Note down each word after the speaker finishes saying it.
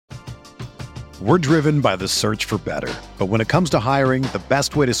We're driven by the search for better. But when it comes to hiring, the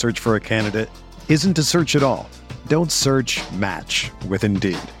best way to search for a candidate isn't to search at all. Don't search, match with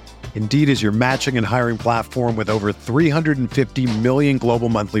Indeed. Indeed is your matching and hiring platform with over 350 million global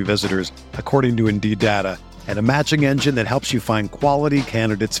monthly visitors, according to Indeed data, and a matching engine that helps you find quality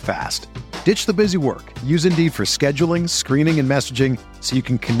candidates fast. Ditch the busy work. Use Indeed for scheduling, screening, and messaging so you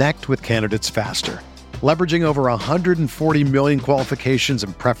can connect with candidates faster. Leveraging over 140 million qualifications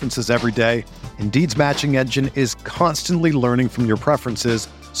and preferences every day, Indeed's matching engine is constantly learning from your preferences,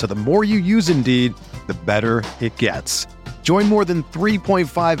 so the more you use Indeed, the better it gets. Join more than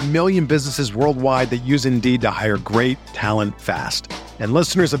 3.5 million businesses worldwide that use Indeed to hire great talent fast. And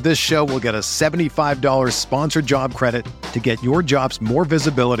listeners of this show will get a $75 sponsored job credit to get your jobs more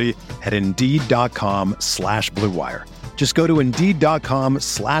visibility at Indeed.com/Blue Wire. Just go to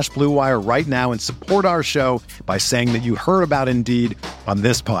Indeed.com/Blue Wire right now and support our show by saying that you heard about Indeed on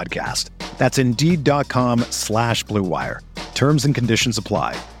this podcast. That's Indeed.com/Blue Wire. Terms and conditions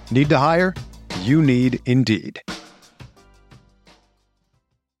apply. Need to hire? You need Indeed.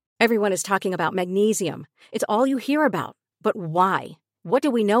 Everyone is talking about magnesium. It's all you hear about. But why? What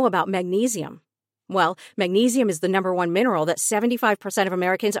do we know about magnesium? Well, magnesium is the number one mineral that 75% of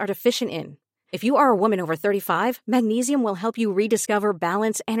Americans are deficient in. If you are a woman over 35, magnesium will help you rediscover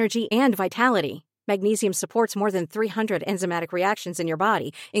balance, energy, and vitality. Magnesium supports more than 300 enzymatic reactions in your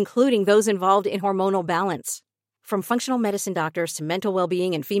body, including those involved in hormonal balance. From functional medicine doctors to mental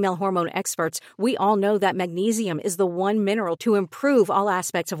well-being and female hormone experts, we all know that magnesium is the one mineral to improve all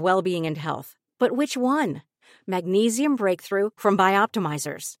aspects of well-being and health. But which one? Magnesium Breakthrough from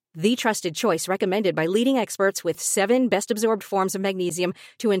Bioptimizers, the trusted choice recommended by leading experts with 7 best-absorbed forms of magnesium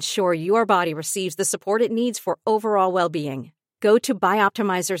to ensure your body receives the support it needs for overall well-being. Go to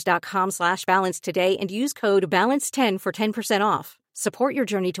bioptimizers.com/balance today and use code BALANCE10 for 10% off. Support your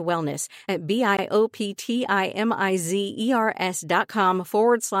journey to wellness at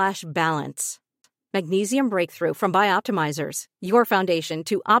bioptimizers.com/balance. Magnesium Breakthrough from Bioptimizers, your foundation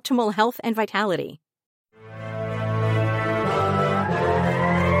to optimal health and vitality.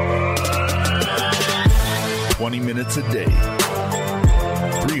 "20 minutes a day,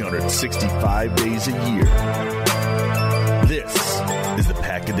 365 days a year. This is the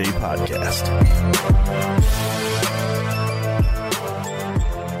Pack a Day Podcast.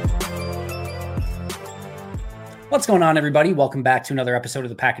 What's going on, everybody? Welcome back to another episode of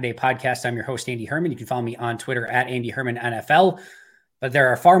the Pack a Day Podcast. I'm your host, Andy Herman. You can follow me on Twitter at Andy Herman NFL. But there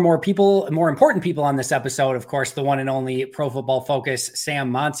are far more important people on this episode. Of course, the one and only Pro Football Focus, Sam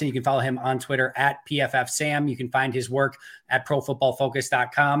Monson. You can follow him on Twitter at PFFSam. You can find his work at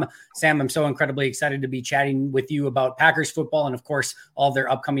ProFootballFocus.com. Sam, I'm so incredibly excited to be chatting with you about Packers football and, of course, all their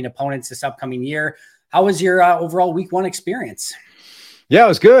upcoming opponents this upcoming year. How was your overall Week 1 experience? Yeah, it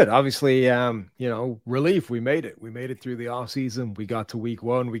was good. Obviously, relief. We made it. We made it through the offseason. We got to Week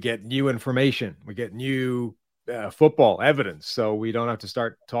 1. We get new information. We get new football evidence. So we don't have to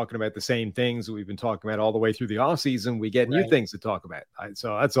start talking about the same things that we've been talking about all the way through the offseason. We get new things to talk about.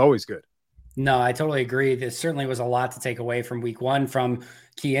 So that's always good. No, I totally agree. There certainly was a lot to take away from Week 1, from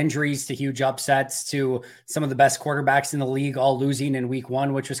key injuries to huge upsets to some of the best quarterbacks in the league all losing in Week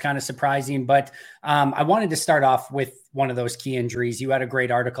 1, which was kind of surprising. But I wanted to start off with one of those key injuries. You had a great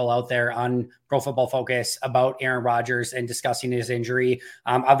article out there on Pro Football Focus about Aaron Rodgers and discussing his injury.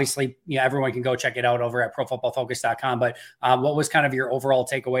 Obviously, everyone can go check it out over at ProFootballFocus.com. But what was kind of your overall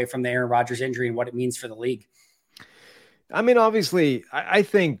takeaway from the Aaron Rodgers injury and what it means for the league? I mean, obviously, I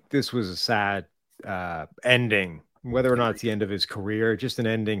think this was a sad ending, whether or not it's the end of his career, just an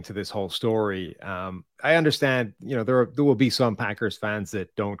ending to this whole story. I understand, there will be some Packers fans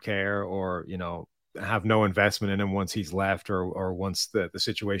that don't care or, have no investment in him once he's left or once the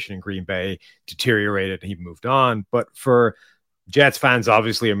situation in Green Bay deteriorated and he moved on. But for Jets fans,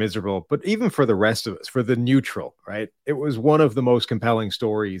 obviously are miserable, but even for the rest of us, for the neutral, right? It was one of the most compelling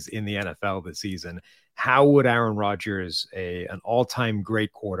stories in the NFL this season. How would Aaron Rodgers, an all-time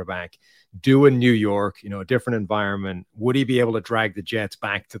great quarterback, do in New York, a different environment? Would he be able to drag the Jets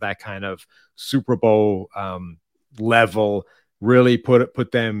back to that kind of Super Bowl level, really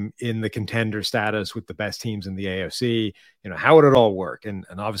put them in the contender status with the best teams in the AFC? How would it all work? And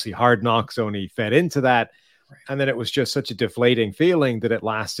obviously Hard Knocks only fed into that. And then it was just such a deflating feeling that it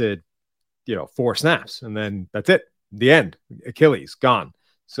lasted, 4 snaps. And then that's it. The end. Achilles, gone.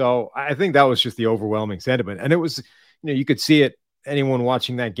 So I think that was just the overwhelming sentiment. And it was, you could see it, anyone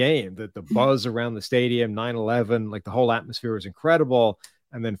watching that game, the buzz around the stadium, 9/11, like the whole atmosphere was incredible.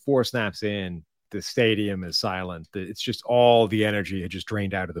 And then 4 snaps in, the stadium is silent. It's just all the energy had just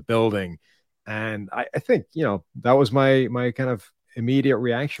drained out of the building. And I think, that was my kind of immediate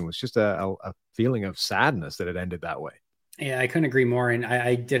reaction was just a feeling of sadness that it ended that way. Yeah, I couldn't agree more. And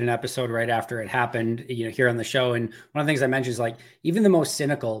I did an episode right after it happened, here on the show. And one of the things I mentioned is like, even the most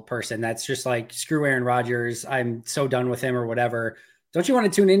cynical person that's just like, screw Aaron Rodgers, I'm so done with him or whatever. Don't you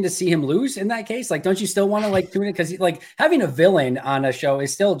want to tune in to see him lose in that case? Like, don't you still want to like tune in? Because like having a villain on a show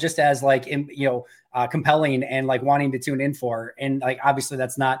is still just as like, compelling and like wanting to tune in for. And like, obviously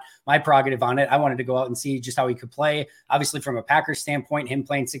that's not my prerogative on it. I wanted to go out and see just how he could play. Obviously from a Packers standpoint, him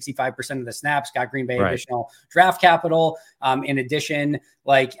playing 65% of the snaps, got Green Bay additional draft capital. In addition,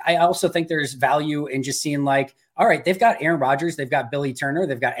 like, I also think there's value in just seeing like, all right, they've got Aaron Rodgers, they've got Billy Turner,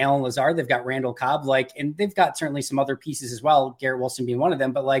 they've got Alan Lazard, they've got Randall Cobb, like, and they've got certainly some other pieces as well, Garrett Wilson being one of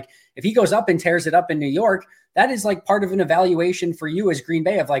them. But like, if he goes up and tears it up in New York, that is like part of an evaluation for you as Green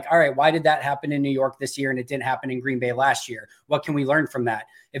Bay of like, all right, why did that happen in New York this year and it didn't happen in Green Bay last year? What can we learn from that?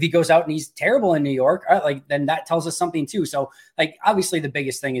 If he goes out and he's terrible in New York, like, then that tells us something too. So like, obviously the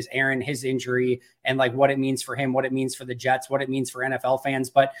biggest thing is Aaron, his injury, and like what it means for him, what it means for the Jets, what it means for NFL fans.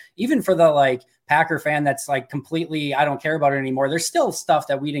 But even for the like Packer fan that's like completely, I don't care about it anymore, there's still stuff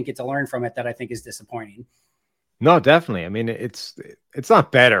that we didn't get to learn from it that I think is disappointing. No, definitely. I mean, it's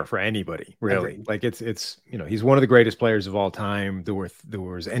not better for anybody, really. Agreed. Like it's he's one of the greatest players of all time. There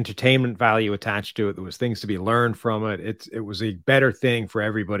was entertainment value attached to it. There was things to be learned from it. It was a better thing for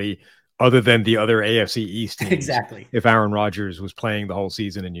everybody other than the other AFC East teams. Exactly. If Aaron Rodgers was playing the whole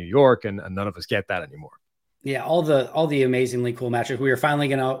season in New York, and none of us get that anymore. Yeah, all the amazingly cool matches. We are finally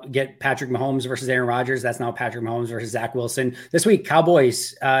going to get Patrick Mahomes versus Aaron Rodgers. That's now Patrick Mahomes versus Zach Wilson. This week,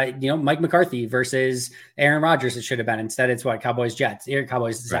 Cowboys, Mike McCarthy versus Aaron Rodgers. It should have been. Instead, it's Cowboys Jets.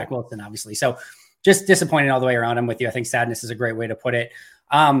 Cowboys Zach Wilson, obviously. So just disappointing all the way around. I'm with you. I think sadness is a great way to put it.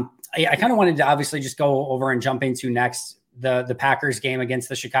 I kind of wanted to obviously just go over and jump into next the Packers game against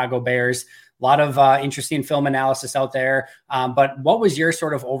the Chicago Bears. A lot of interesting film analysis out there. But what was your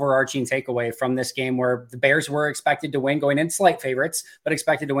sort of overarching takeaway from this game where the Bears were expected to win going in, slight favorites, but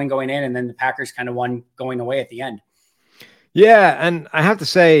expected to win going in, and then the Packers kind of won going away at the end? Yeah, and I have to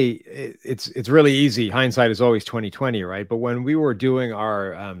say it's really easy. Hindsight is always 20/20, right? But when we were doing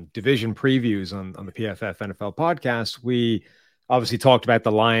our division previews on the PFF NFL podcast, we obviously talked about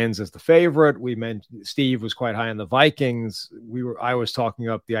the Lions as the favorite. We mentioned Steve was quite high on the Vikings. I was talking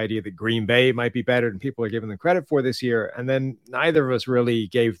up the idea that Green Bay might be better than people are giving them credit for this year. And then neither of us really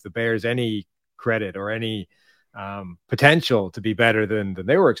gave the Bears any credit or any potential to be better than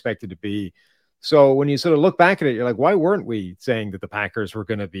they were expected to be. So when you sort of look back at it, you're like, why weren't we saying that the Packers were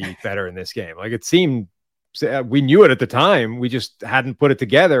going to be better in this game? Like, it seemed we knew it at the time. We just hadn't put it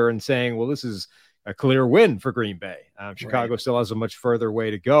together and saying, well, this is a clear win for Green Bay. Chicago still has a much further way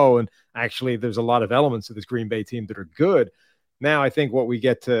to go. And actually, there's a lot of elements of this Green Bay team that are good. Now, I think what we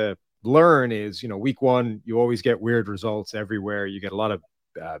get to learn is, week one, you always get weird results everywhere. You get a lot of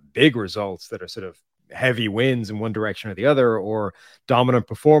big results that are sort of heavy wins in one direction or the other, or dominant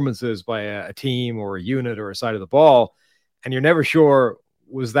performances by a team or a unit or a side of the ball. And you're never sure,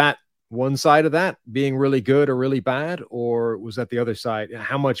 was that one side of that being really good or really bad, or was that the other side?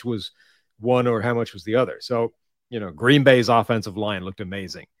 How much was one or how much was the other? So, Green Bay's offensive line looked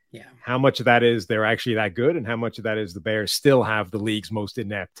amazing. Yeah. How much of that is they're actually that good, and how much of that is the Bears still have the league's most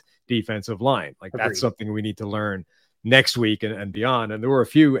inept defensive line? Like, Agreed. That's something we need to learn next week and beyond. And there were a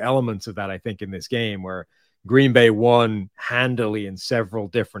few elements of that, I think, in this game where Green Bay won handily in several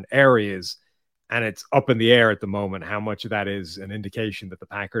different areas. And it's up in the air at the moment how much of that is an indication that the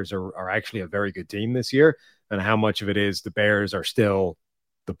Packers are actually a very good team this year, and how much of it is the Bears are still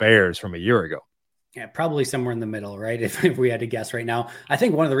the Bears from a year ago. Yeah, probably somewhere in the middle, right? If we had to guess right now. I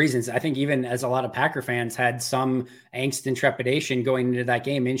think one of the reasons, I think even as a lot of Packer fans had some angst and trepidation going into that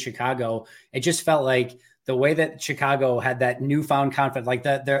game in Chicago, it just felt like the way that Chicago had that newfound confidence, like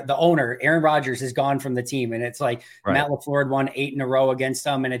the owner, Aaron Rodgers, is gone from the team. And it's like Matt LaFleur had won 8 in a row against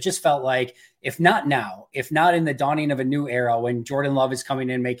them. And it just felt like, if not now, if not in the dawning of a new era, when Jordan Love is coming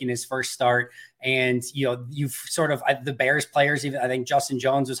in, making his first start, and you've sort of the Bears players, even I think Justin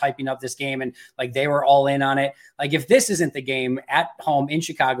Jones was hyping up this game, and like they were all in on it. Like, if this isn't the game at home in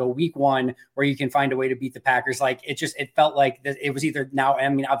Chicago, week one, where you can find a way to beat the Packers, like it felt like it was either now. I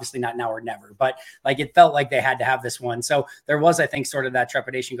mean, obviously not now or never, but like it felt like they had to have this one. So there was, I think, sort of that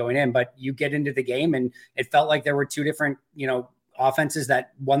trepidation going in. But you get into the game, and it felt like there were two different, offenses,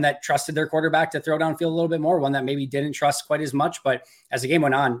 that one that trusted their quarterback to throw downfield a little bit more, one that maybe didn't trust quite as much. But as the game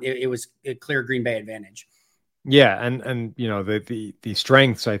went on, it was a clear Green Bay advantage. Yeah, and the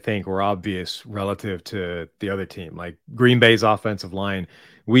strengths I think were obvious relative to the other team. Like Green Bay's offensive line,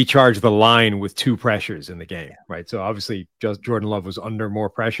 we charged the line with 2 pressures in the game, right? So obviously just Jordan Love was under more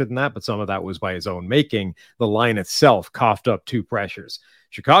pressure than that, but some of that was by his own making. The line itself coughed up 2 pressures.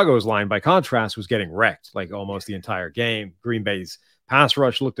 Chicago's line, by contrast, was getting wrecked like almost the entire game. Green Bay's pass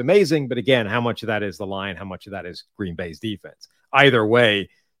rush looked amazing, but again, how much of that is the line? How much of that is Green Bay's defense? Either way,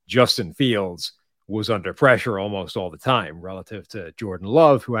 Justin Fields was under pressure almost all the time relative to Jordan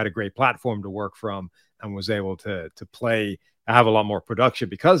Love, who had a great platform to work from and was able to play, have a lot more production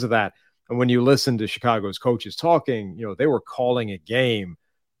because of that. And when you listen to Chicago's coaches talking, they were calling a game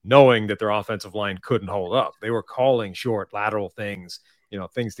knowing that their offensive line couldn't hold up. They were calling short lateral things,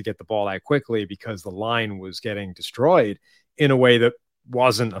 things to get the ball out quickly because the line was getting destroyed in a way that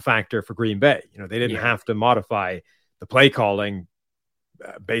wasn't a factor for Green Bay. They didn't have to modify the play calling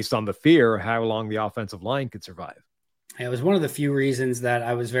based on the fear of how long the offensive line could survive. It was one of the few reasons that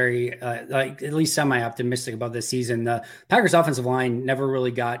I was very, at least semi-optimistic about this season. The Packers offensive line never really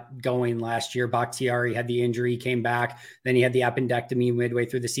got going last year. Bakhtiari had the injury, came back. Then he had the appendectomy midway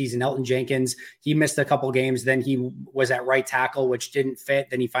through the season. Elton Jenkins, he missed a couple games. Then he was at right tackle, which didn't fit.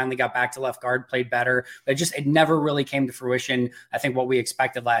 Then he finally got back to left guard, played better. But it never really came to fruition, I think, what we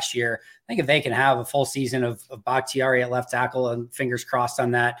expected last year. I think if they can have a full season of Bakhtiari at left tackle, and fingers crossed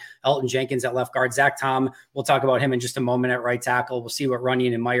on that, Elton Jenkins at left guard, Zach Tom, we'll talk about him in just a moment at right tackle. We'll see what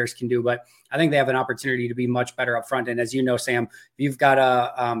Runyon and Myers can do, but I think they have an opportunity to be much better up front. And as you know, Sam, if you've got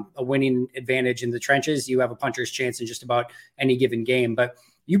a winning advantage in the trenches, you have a puncher's chance in just about any given game. But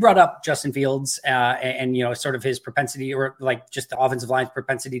you brought up Justin Fields and sort of his propensity, or like just the offensive line's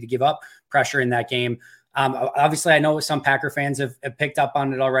propensity to give up pressure in that game. Obviously, I know some Packer fans have picked up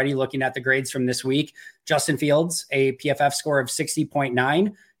on it already, looking at the grades from this week. Justin Fields, a PFF score of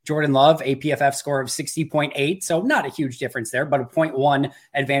 60.9. Jordan Love, a PFF score of 60.8. So not a huge difference there, but a 0.1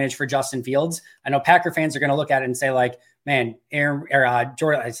 advantage for Justin Fields. I know Packer fans are going to look at it and say, like, man, Jordan,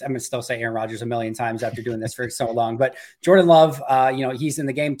 I'm going to still say Aaron Rodgers a million times after doing this for so long, but Jordan Love, he's in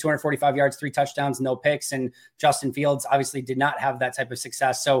the game, 245 yards, 3 touchdowns, no picks. And Justin Fields obviously did not have that type of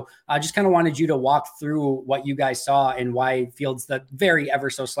success. So I just kind of wanted you to walk through what you guys saw and why Fields the very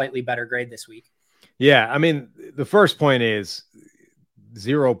ever so slightly better grade this week. Yeah. I mean, the first point is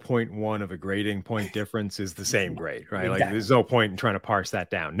 0.1 of a grading point difference is the same grade, right? Exactly. Like there's no point in trying to parse that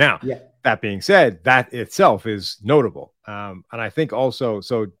down. Now, That being said, that itself is notable. And I think also,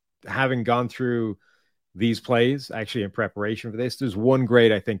 so having gone through these plays actually in preparation for this, there's one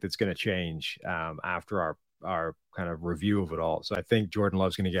grade I think that's going to change after our kind of review of it all. So I think Jordan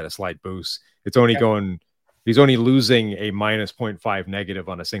Love's going to get a slight boost. It's only he's only losing a minus 0.5 negative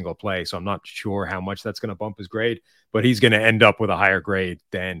on a single play. So I'm not sure how much that's going to bump his grade, but he's going to end up with a higher grade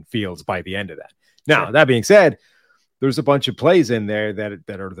than Fields by the end of that. Now, that being said, there's a bunch of plays in there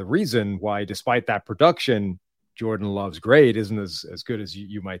that are the reason why, despite that production, Jordan Love's grade isn't as good as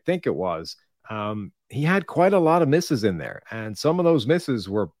you might think it was. He had quite a lot of misses in there, and some of those misses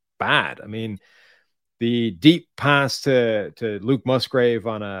were bad. I mean, the deep pass to Luke Musgrave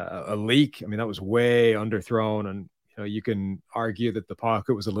on a leak, I mean, that was way underthrown. And you can argue that the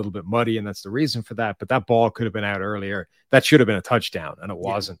pocket was a little bit muddy, and that's the reason for that. But that ball could have been out earlier. That should have been a touchdown, and it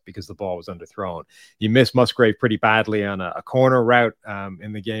wasn't because the ball was underthrown. You missed Musgrave pretty badly on a corner route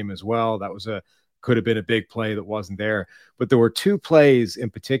in the game as well. That was could have been a big play that wasn't there. But there were 2 plays in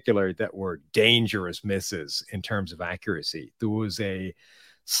particular that were dangerous misses in terms of accuracy. There was a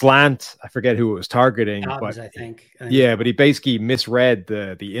slant, I forget who it was targeting, Dobbs, but I think. But he basically misread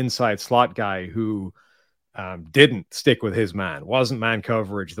the inside slot guy who didn't stick with his man. Wasn't man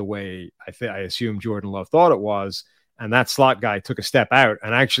coverage the way I assume Jordan Love thought it was, and that slot guy took a step out,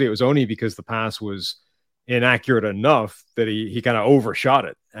 and actually it was only because the pass was inaccurate enough that he kind of overshot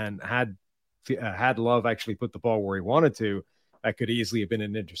it, and had Love actually put the ball where he wanted to, that could easily have been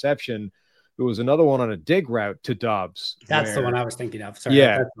an interception. There was another one on a dig route to Dobbs. That's the one I was thinking of.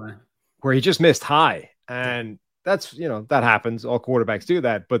 Sorry. Where he just missed high. And that's, that happens. All quarterbacks do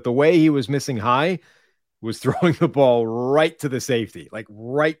that. But the way he was missing high was throwing the ball right to the safety, like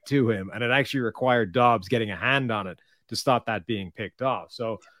right to him. And it actually required Dobbs getting a hand on it to stop that being picked off.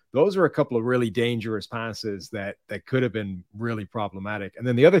 So those are a couple of really dangerous passes that could have been really problematic. And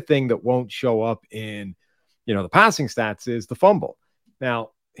then the other thing that won't show up in, the passing stats is the fumble. Now,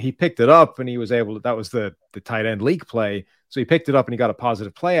 he picked it up and he was able to, that was the tight end leak play. So he picked it up and he got a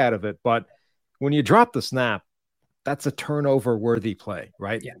positive play out of it. But when you drop the snap, that's a turnover worthy play,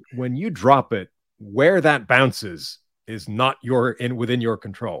 right? Yeah. When you drop it, where that bounces is not within your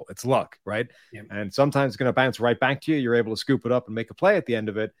control. It's luck, right? Yeah. And sometimes it's going to bounce right back to you. You're able to scoop it up and make a play at the end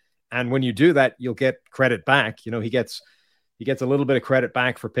of it. And when you do that, you'll get credit back. You know, he gets a little bit of credit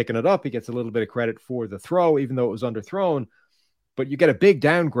back for picking it up. He gets a little bit of credit for the throw, even though it was underthrown. But you get a big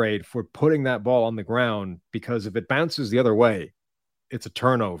downgrade for putting that ball on the ground, because if it bounces the other way, it's a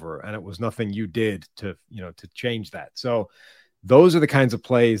turnover, and it was nothing you did to change that. So those are the kinds of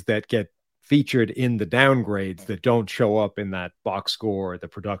plays that get featured in the downgrades that don't show up in that box score, or the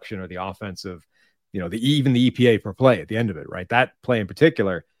production, or the offensive, even the EPA per play at the end of it, right? That play in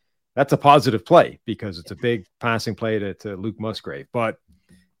particular, that's a positive play because it's a big passing play to Luke Musgrave, but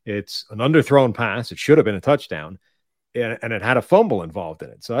it's an underthrown pass. It should have been a touchdown, and it had a fumble involved in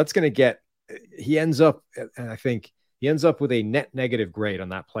it. So that's going to he ends up with a net negative grade on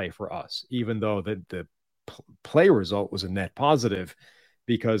that play for us, even though the play result was a net positive,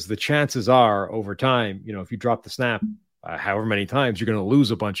 because the chances are over time, if you drop the snap however many times, you're going to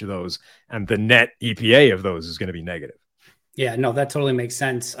lose a bunch of those, and the net EPA of those is going to be negative. Yeah, no, that totally makes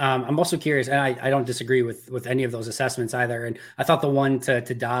sense. I'm also curious, and I don't disagree with any of those assessments either. And I thought the one to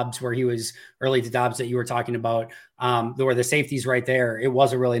Dobbs, where he was early to Dobbs that you were talking about, where the safety's right there, it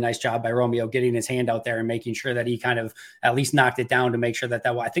was a really nice job by Romeo getting his hand out there and making sure that he kind of at least knocked it down to make sure that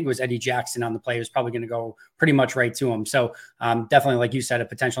I think it was Eddie Jackson on the play, was probably going to go pretty much right to him. So definitely, like you said, a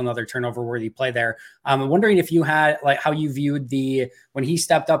potential another turnover worthy play there. I'm wondering if you had, like, how you viewed when he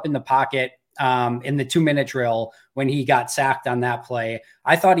stepped up in the pocket in the 2-minute drill when he got sacked on that play.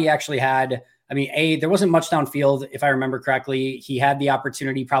 I thought he actually had, there wasn't much downfield, if I remember correctly. He had the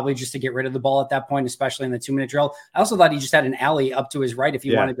opportunity probably just to get rid of the ball at that point, especially in the 2-minute drill. I also thought he just had an alley up to his right if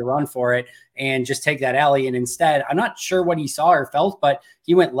he wanted to run for it and just take that alley. And instead, I'm not sure what he saw or felt, but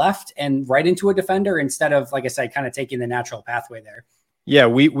he went left and right into a defender instead of, like I said, kind of taking the natural pathway there. Yeah,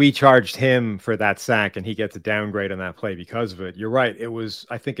 we charged him for that sack, and he gets a downgrade on that play because of it. You're right. It was,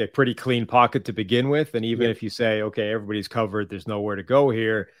 I think, a pretty clean pocket to begin with. And even if you say, okay, everybody's covered, there's nowhere to go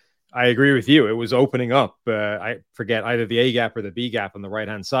here, I agree with you. It was opening up. I forget either the A gap or the B gap on the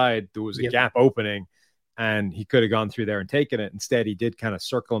right-hand side. There was a gap opening, and he could have gone through there and taken it. Instead, he did kind of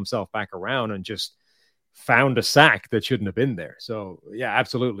circle himself back around and just found a sack that shouldn't have been there. So, yeah,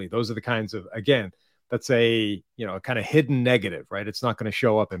 absolutely. Those are the kinds of, again, that's a kind of hidden negative, right? It's not going to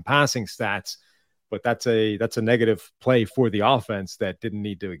show up in passing stats, but that's a negative play for the offense that didn't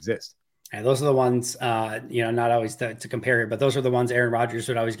need to exist. And those are the ones, not always to compare it, but those are the ones Aaron Rodgers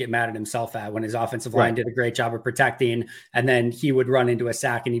would always get mad at himself at when his offensive line did a great job of protecting, and then he would run into a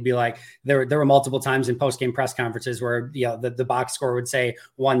sack, and he'd be like, there were multiple times in post-game press conferences where the box score would say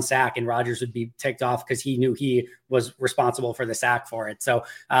 1 sack, and Rodgers would be ticked off because he knew he was responsible for the sack for it. So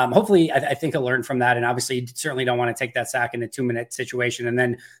hopefully I think he'll learn from that. And obviously you certainly don't want to take that sack in a 2-minute situation. And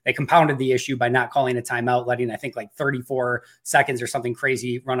then they compounded the issue by not calling a timeout, letting, I think, like 34 seconds or something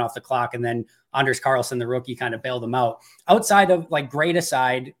crazy run off the clock. And then Anders Carlson, the rookie, kind of bailed them out. Outside of, like, grade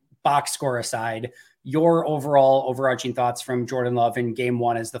aside, box score aside, your overall overarching thoughts from Jordan Love in game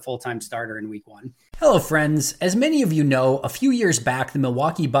 1 as the full-time starter in week 1. Hello, friends. As many of you know, a few years back, the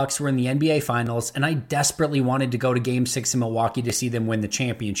Milwaukee Bucks were in the NBA Finals, and I desperately wanted to go to Game 6 in Milwaukee to see them win the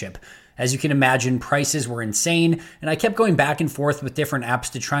championship. As you can imagine, prices were insane, and I kept going back and forth with different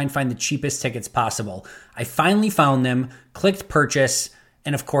apps to try and find the cheapest tickets possible. I finally found them, clicked purchase,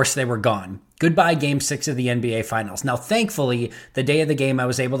 and of course they were gone. Goodbye Game 6 of the NBA Finals. Now, thankfully, the day of the game I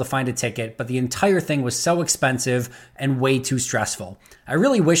was able to find a ticket, but the entire thing was so expensive and way too stressful. I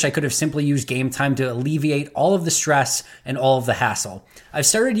really wish I could have simply used Game Time to alleviate all of the stress and all of the hassle. I've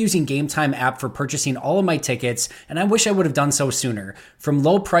started using Game Time app for purchasing all of my tickets, and I wish I would have done so sooner. From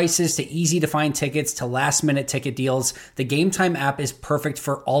low prices to easy to find tickets to last minute ticket deals, the Game Time app is perfect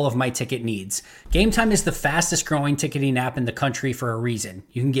for all of my ticket needs. Game Time is the fastest growing ticketing app in the country for a reason.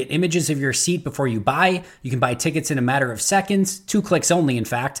 You can get images of your seat before you buy, you can buy tickets in a matter of seconds, 2 clicks only in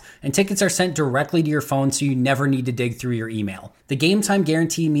fact, and tickets are sent directly to your phone so you never need to dig through your email. The Game Time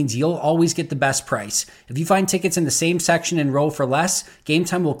guarantee means you'll always get the best price. If you find tickets in the same section and row for less, Game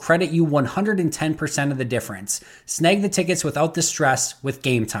Time will credit you 110% of the difference. Snag the tickets without the stress with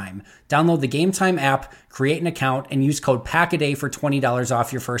Game Time. Download the Game Time app, create an account, and use code PACKADAY for $20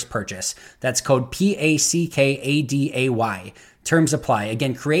 off your first purchase. That's code PACKADAY. Terms apply.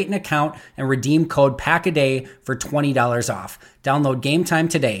 Again, create an account and redeem code PACKADAY for $20 off. Download Game Time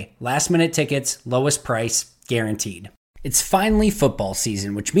today. Last minute tickets, lowest price, guaranteed. It's finally football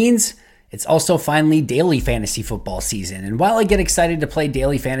season, which means It's also finally daily fantasy football season. And while I get excited to play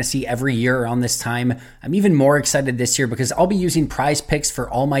daily fantasy every year around this time, I'm even more excited this year because I'll be using Prize Picks for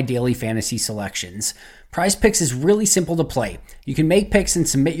all my daily fantasy selections. Prize Picks is really simple to play. You can make picks and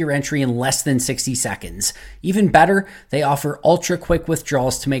submit your entry in less than 60 seconds. Even better, they offer ultra quick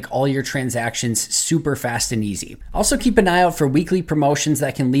withdrawals to make all your transactions super fast and easy. Also keep an eye out for weekly promotions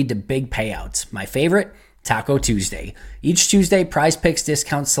that can lead to big payouts. My favorite? Taco Tuesday. Each Tuesday, Prize Picks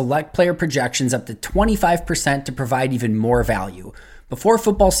discounts select player projections up to 25% to provide even more value. Before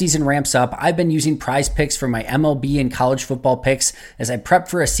football season ramps up, I've been using Prize Picks for my MLB and college football picks as I prep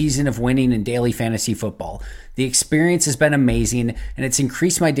for a season of winning in daily fantasy football. The experience has been amazing, and it's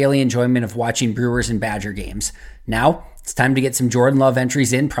increased my daily enjoyment of watching Brewers and Badger games. Now, it's time to get some Jordan Love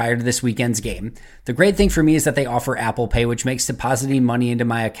entries in prior to this weekend's game. The great thing for me is that they offer Apple Pay, which makes depositing money into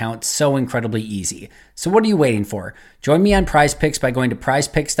my account so incredibly easy. So what are you waiting for? Join me on Prize Picks by going to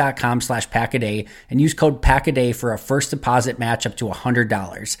prizepicks.com/packaday and use code packaday for a first deposit match up to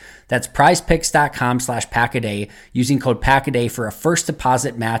 $100. That's prizepicks.com/packaday using code packaday for a first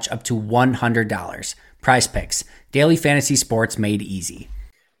deposit match up to $100. Prize Picks, daily fantasy sports made easy.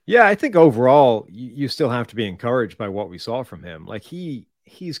 Yeah, I think overall, you still have to be encouraged by what we saw from him. Like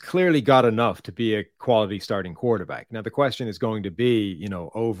he's clearly got enough to be a quality starting quarterback. Now, the question is going to be,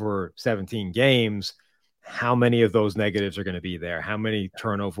 over 17 games, how many of those negatives are going to be there? How many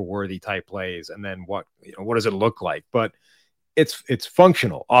turnover worthy type plays? And then what does it look like? But it's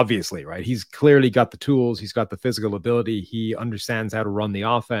functional, obviously, right? He's clearly got the tools. He's got the physical ability. He understands how to run the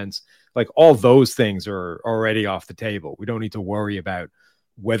offense. Like all those things are already off the table. We don't need to worry about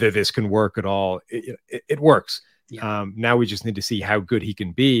whether this can work at all. It works. Yeah. Now we just need to see how good he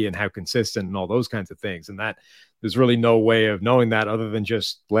can be and how consistent and all those kinds of things. And that there's really no way of knowing that other than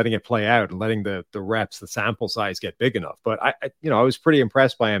just letting it play out and letting the reps, the sample size get big enough. But I was pretty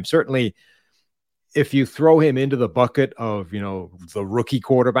impressed by him. Certainly if you throw him into the bucket of, the rookie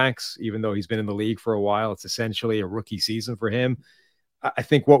quarterbacks, even though he's been in the league for a while, it's essentially a rookie season for him. I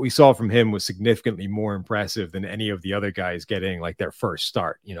think what we saw from him was significantly more impressive than any of the other guys getting like their first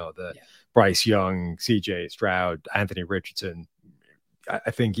start. Bryce Young, CJ Stroud, Anthony Richardson.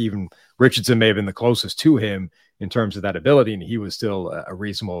 I think even Richardson may have been the closest to him in terms of that ability, and he was still a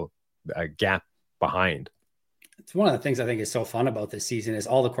reasonable gap behind. It's one of the things I think is so fun about this season is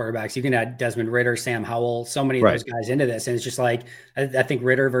all the quarterbacks. You can add Desmond Ridder, Sam Howell, so many of those guys into this. And it's just like, I think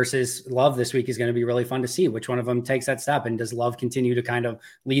Ridder versus Love this week is going to be really fun to see which one of them takes that step. And does Love continue to kind of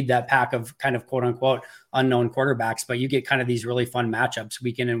lead that pack of kind of quote unquote unknown quarterbacks? But you get kind of these really fun matchups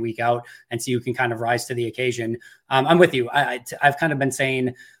week in and week out and see who can kind of rise to the occasion. I'm with you. I've kind of been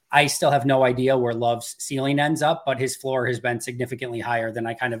saying, I still have no idea where Love's ceiling ends up, but his floor has been significantly higher than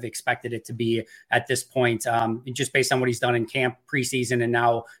I kind of expected it to be at this point, just based on what he's done in camp, preseason, and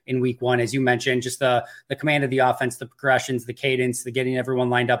now in week one. As you mentioned, just the command of the offense, the progressions, the cadence, the getting everyone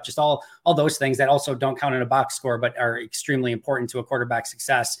lined up, just all those things that also don't count in a box score, but are extremely important to a quarterback's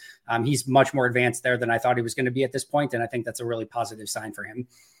success. He's much more advanced there than I thought he was going to be at this point, and I think that's a really positive sign for him.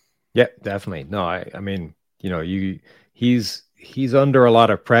 Yeah, definitely. No, I mean, he's under a lot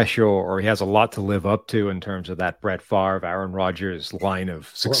of pressure, or he has a lot to live up to in terms of that Brett Favre, Aaron Rodgers line of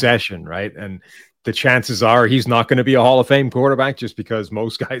succession, right? And the chances are he's not going to be a Hall of Fame quarterback just because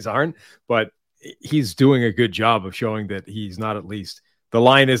most guys aren't, but he's doing a good job of showing that he's not, at least the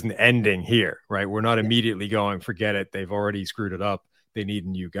line isn't ending here, right? We're not immediately going, forget it. They've already screwed it up. They need a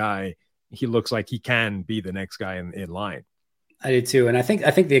new guy. He looks like he can be the next guy in line. I do too. And I think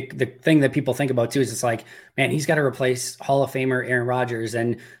the thing that people think about too is it's like, man, he's got to replace Hall of Famer Aaron Rodgers.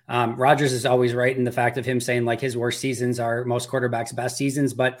 And Rodgers is always right in the fact of him saying like his worst seasons are most quarterbacks' best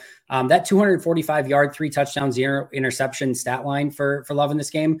seasons. But that 245-yard, 3 touchdowns, 0 interception stat line for Love in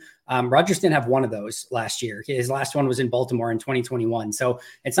this game, Rodgers didn't have one of those last year. His last one was in Baltimore in 2021. So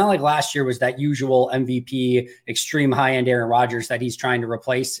it's not like last year was that usual MVP, extreme high-end Aaron Rodgers that he's trying to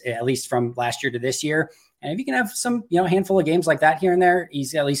replace, at least from last year to this year. And if you can have some, handful of games like that here and there,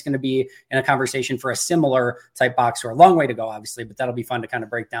 he's at least going to be in a conversation for a similar type box score. A long way to go, obviously, but that'll be fun to kind of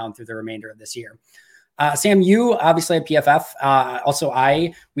break down through the remainder of this year. Sam, you obviously at PFF. Also,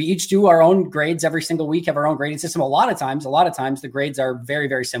 we each do our own grades every single week, have our own grading system. A lot of times the grades are very,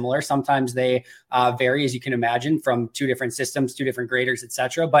 very similar. Sometimes they vary, as you can imagine, from 2 different systems, 2 different graders,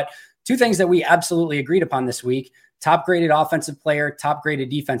 etc. But 2 things that we absolutely agreed upon this week: top graded offensive player, top graded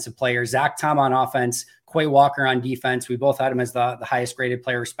defensive player. Zach Tom on offense, Quay Walker on defense. We both had him as the highest graded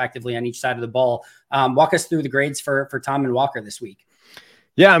player respectively on each side of the ball. Walk us through the grades for Tom and Walker this week.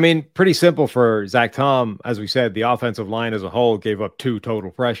 Yeah, I mean, pretty simple for Zach Tom. As we said, the offensive line as a whole gave up 2 total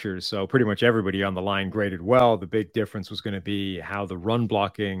pressures. So pretty much everybody on the line graded well. The big difference was going to be how the run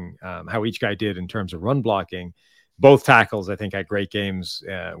blocking, how each guy did in terms of run blocking. Both tackles, I think, had great games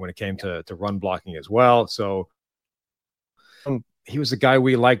when it came to run blocking as well. So he was the guy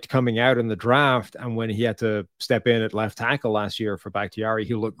we liked coming out in the draft. And when he had to step in at left tackle last year for Bakhtiari,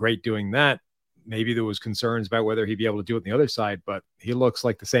 he looked great doing that. Maybe there was concerns about whether he'd be able to do it on the other side, but he looks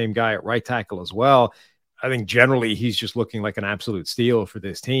like the same guy at right tackle as well. I think generally he's just looking like an absolute steal for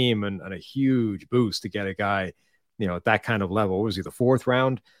this team and a huge boost to get a guy, at that kind of level. What was he, the 4th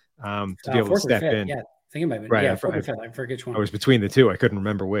round? To be able to step in. Yeah. I think it might be. Right. Yeah, I forget which one. I was between the two. I couldn't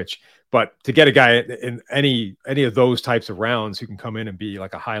remember which. But to get a guy in any of those types of rounds who can come in and be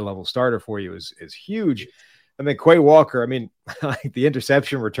like a high-level starter for you is huge. And then Quay Walker, I mean, the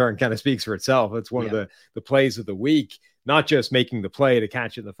interception return kind of speaks for itself. It's one of the plays of the week, not just making the play to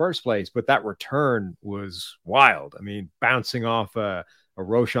catch it in the first place, but that return was wild. I mean, bouncing off a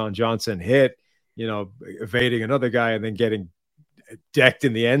Roshan Johnson hit, evading another guy and then getting decked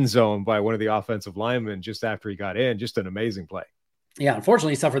in the end zone by one of the offensive linemen just after he got in. Just an amazing play. Yeah,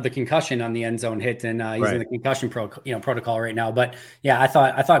 unfortunately, he suffered the concussion on the end zone hit, and he's in the concussion protocol right now. But yeah, I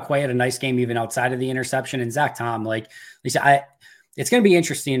thought Quay had a nice game even outside of the interception. And Zach Tom, like Lisa, it's going to be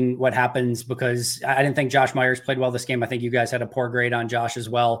interesting what happens because I didn't think Josh Myers played well this game. I think you guys had a poor grade on Josh as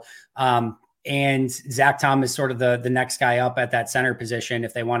well. And Zach Tom is sort of the next guy up at that center position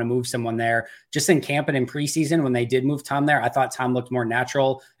if they want to move someone there. Just in camp and in preseason, when they did move Tom there, I thought Tom looked more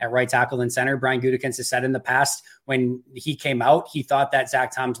natural at right tackle than center. Brian Gutekunst has said in the past when he came out, he thought that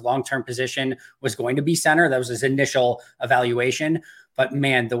Zach Tom's long-term position was going to be center. That was his initial evaluation. But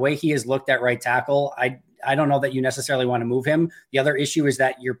man, the way he has looked at right tackle, I don't know that you necessarily want to move him. The other issue is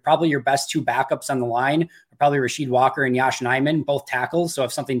that you're probably your best 2 backups on the line are probably Rashid Walker and Yash Nyman, both tackles. So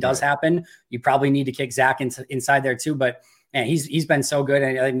if something does happen, you probably need to kick Zach inside there too. But man, he's been so good.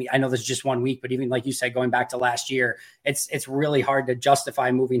 And I know this is just 1 week, but even like you said, going back to last year, it's really hard to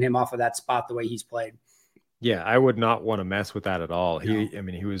justify moving him off of that spot the way he's played. Yeah, I would not want to mess with that at all. No.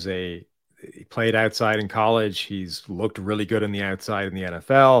 He played outside in college. He's looked really good on the outside in the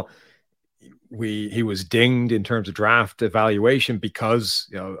NFL. He was dinged in terms of draft evaluation because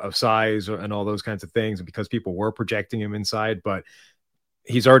of size and all those kinds of things, and because people were projecting him inside. But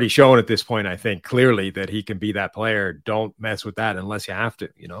he's already shown at this point, I think, clearly that he can be that player. Don't mess with that unless you have to.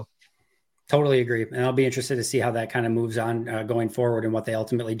 Totally agree. And I'll be interested to see how that kind of moves on going forward and what they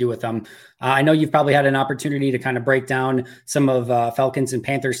ultimately do with them. I know you've probably had an opportunity to kind of break down some of Falcons and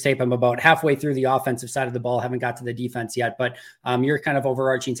Panthers tape. I'm about halfway through the offensive side of the ball. Haven't got to the defense yet, but your kind of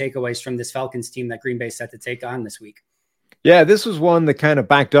overarching takeaways from this Falcons team that Green Bay set to take on this week. Yeah, this was one that kind of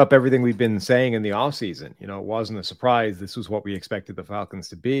backed up everything we've been saying in the offseason. It wasn't a surprise. This was what we expected the Falcons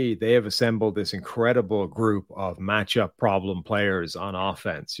to be. They have assembled this incredible group of matchup problem players on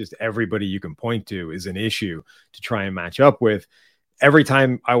offense. Just everybody you can point to is an issue to try and match up with. Every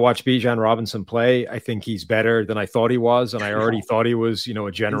time I watch Bijan Robinson play, I think he's better than I thought he was. And I already thought he was, a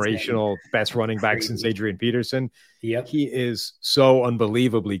generational best running back since Adrian Peterson. Yep. He is so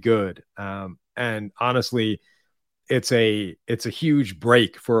unbelievably good. And honestly, it's a huge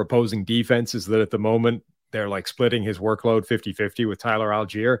break for opposing defenses that at the moment they're like splitting his workload 50-50 with Tyler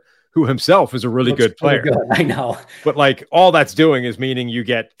Algier, who himself is a really good player. Good. I know. But like all that's doing is meaning you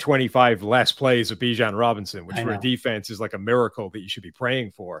get 25 less plays of Bijan Robinson, which for a defense is like a miracle that you should be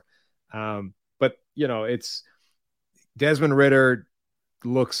praying for. But it's Desmond Ridder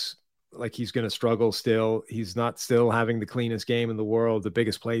looks like he's going to struggle still. He's not still having the cleanest game in the world. The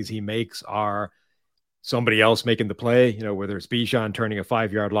biggest plays he makes are somebody else making the play, whether it's Bijan turning a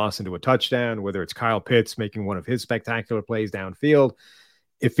 5-yard loss into a touchdown, whether it's Kyle Pitts making one of his spectacular plays downfield.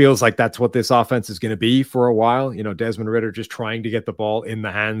 It feels like that's what this offense is going to be for a while. Desmond Ridder just trying to get the ball in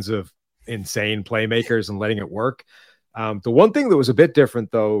the hands of insane playmakers and letting it work. The one thing that was a bit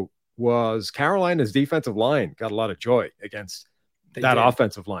different, though, was Carolina's defensive line got a lot of joy against that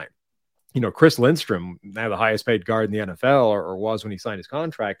offensive line. Chris Lindstrom, now the highest paid guard in the NFL, or was when he signed his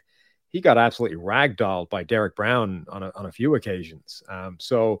contract, he got absolutely ragdolled by Derek Brown on a few occasions.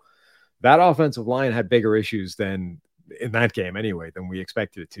 So that offensive line had bigger issues than in that game anyway, than we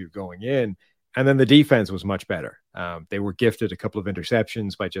expected it to going in. And then the defense was much better. They were gifted a couple of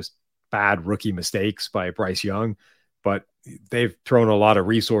interceptions by just bad rookie mistakes by Bryce Young, but they've thrown a lot of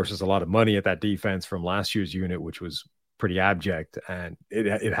resources, a lot of money at that defense from last year's unit, which was pretty abject. And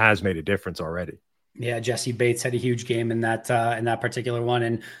it has made a difference already. Yeah, Jesse Bates had a huge game in that particular one,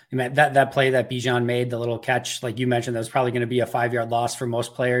 and that play that Bijan made, the little catch, like you mentioned, that was probably going to be a 5-yard loss for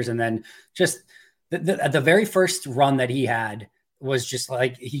most players. And then just the very first run that he had was just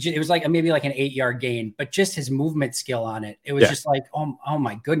like, it was like maybe like an 8-yard gain, but just his movement skill on it. It was just like, oh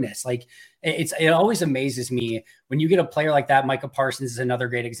my goodness. Like it always amazes me when you get a player like that. Micah Parsons is another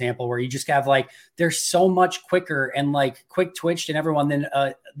great example where you just have like, they're so much quicker and like quick twitched and everyone than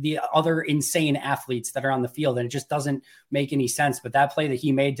the other insane athletes that are on the field. And it just doesn't make any sense. But that play that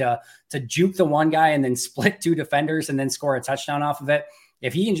he made to juke the one guy and then split 2 defenders and then score a touchdown off of it.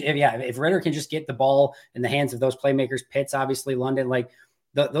 If Ritter can just get the ball in the hands of those playmakers, Pitts, obviously London, like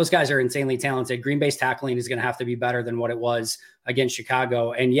those guys are insanely talented. Green Bay's tackling is going to have to be better than what it was against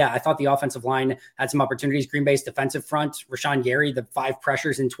Chicago. And I thought the offensive line had some opportunities. Green Bay's defensive front, Rashawn Gary, the 5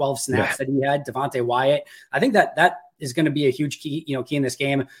 pressures in 12 snaps that he had, Devontae Wyatt. I think that is going to be a huge key in this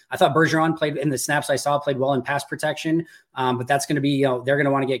game. I thought Bergeron played in the snaps I saw, played well in pass protection. But that's going to be, they're going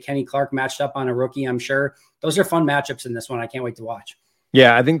to want to get Kenny Clark matched up on a rookie, I'm sure. Those are fun matchups in this one. I can't wait to watch.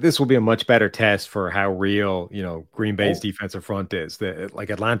 Yeah, I think this will be a much better test for how real, Green Bay's defensive front is. Like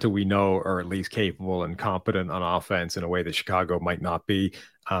Atlanta, we know are at least capable and competent on offense in a way that Chicago might not be.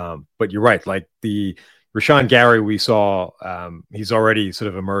 But you're right. Like the Rashawn Gary we saw, he's already sort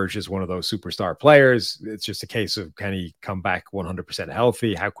of emerged as one of those superstar players. It's just a case of, can he come back 100%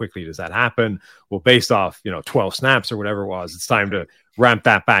 healthy? How quickly does that happen? Well, based off, 12 snaps or whatever it was, it's time to ramp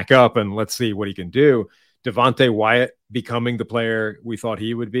that back up and let's see what he can do. Devontae Wyatt becoming the player we thought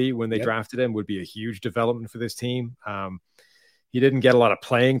he would be when they drafted him would be a huge development for this team. He didn't get a lot of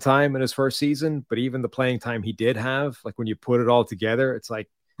playing time in his first season, but even the playing time he did have, like when you put it all together, it's like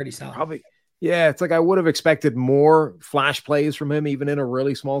pretty solid. Probably, it's like I would have expected more flash plays from him, even in a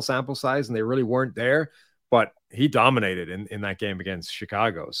really small sample size, and they really weren't there. But he dominated in that game against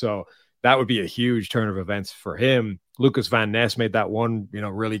Chicago. So that would be a huge turn of events for him. Lucas Van Ness made that one,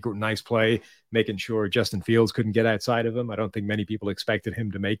 really nice play, making sure Justin Fields couldn't get outside of him. I don't think many people expected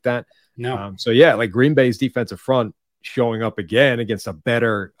him to make that. No. Like Green Bay's defensive front showing up again against a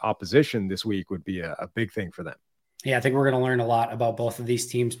better opposition this week would be a big thing for them. Yeah, I think we're going to learn a lot about both of these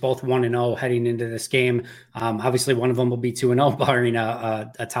teams, both 1-0 heading into this game. Obviously, one of them will be 2-0, barring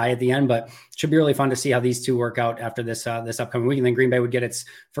a tie at the end, but it should be really fun to see how these two work out after this upcoming week. And then Green Bay would get its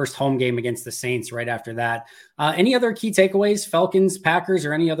first home game against the Saints right after that. Any other key takeaways, Falcons, Packers,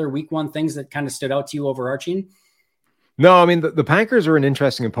 or any other week 1 things that kind of stood out to you overarching? No, I mean, the Packers are an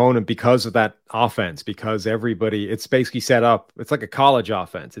interesting opponent because of that offense, because it's basically set up. It's like a college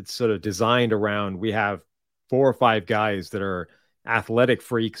offense. It's sort of designed around, we have 4 or 5 guys that are athletic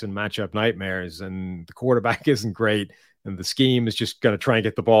freaks and matchup nightmares, and the quarterback isn't great, and the scheme is just going to try and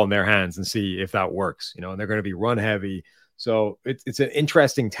get the ball in their hands and see if that works, and they're going to be run heavy. So it's an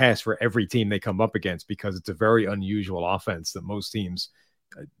interesting test for every team they come up against, because it's a very unusual offense that most teams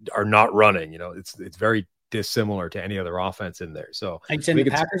are not running. It's very dissimilar to any other offense in there. So are you saying the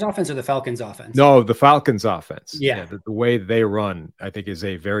Packers offense or the Falcons offense? No, the Falcons offense. Yeah. The way they run, I think, is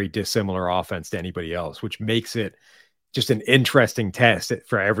a very dissimilar offense to anybody else, which makes it just an interesting test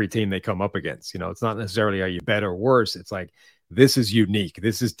for every team they come up against. It's not necessarily are you better or worse. It's like, this is unique.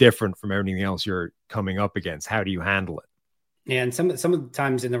 This is different from everything else you're coming up against. How do you handle it? And some of the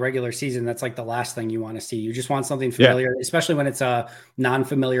times in the regular season, that's like the last thing you want to see. You just want something familiar, especially when it's a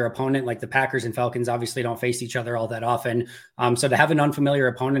non-familiar opponent. Like the Packers and Falcons obviously don't face each other all that often. So to have an unfamiliar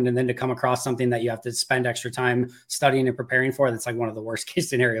opponent and then to come across something that you have to spend extra time studying and preparing for, that's like one of the worst case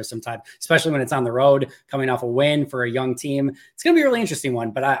scenarios sometimes, especially when it's on the road, coming off a win for a young team. It's going to be a really interesting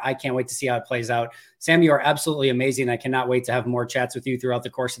one, but I can't wait to see how it plays out. Sam, you are absolutely amazing. I cannot wait to have more chats with you throughout the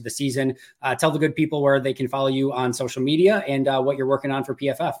course of the season. Tell the good people where they can follow you on social media and what you're working on for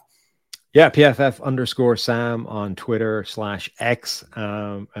PFF. Yeah, PFF_Sam on Twitter/X.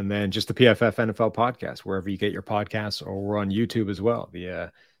 And then just the PFF NFL podcast, wherever you get your podcasts, or we're on YouTube as well.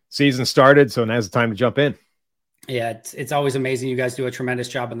 The season started, so now's the time to jump in. Yeah, it's always amazing. You guys do a tremendous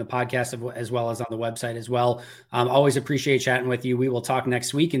job on the podcast as well as on the website as well. Always appreciate chatting with you. We will talk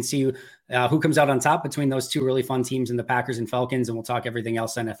next week and see who comes out on top between those two really fun teams in the Packers and Falcons, and we'll talk everything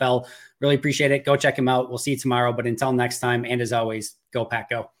else NFL. Really appreciate it. Go check him out. We'll see you tomorrow. But until next time, and as always, go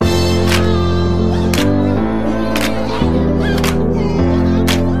Pack, go.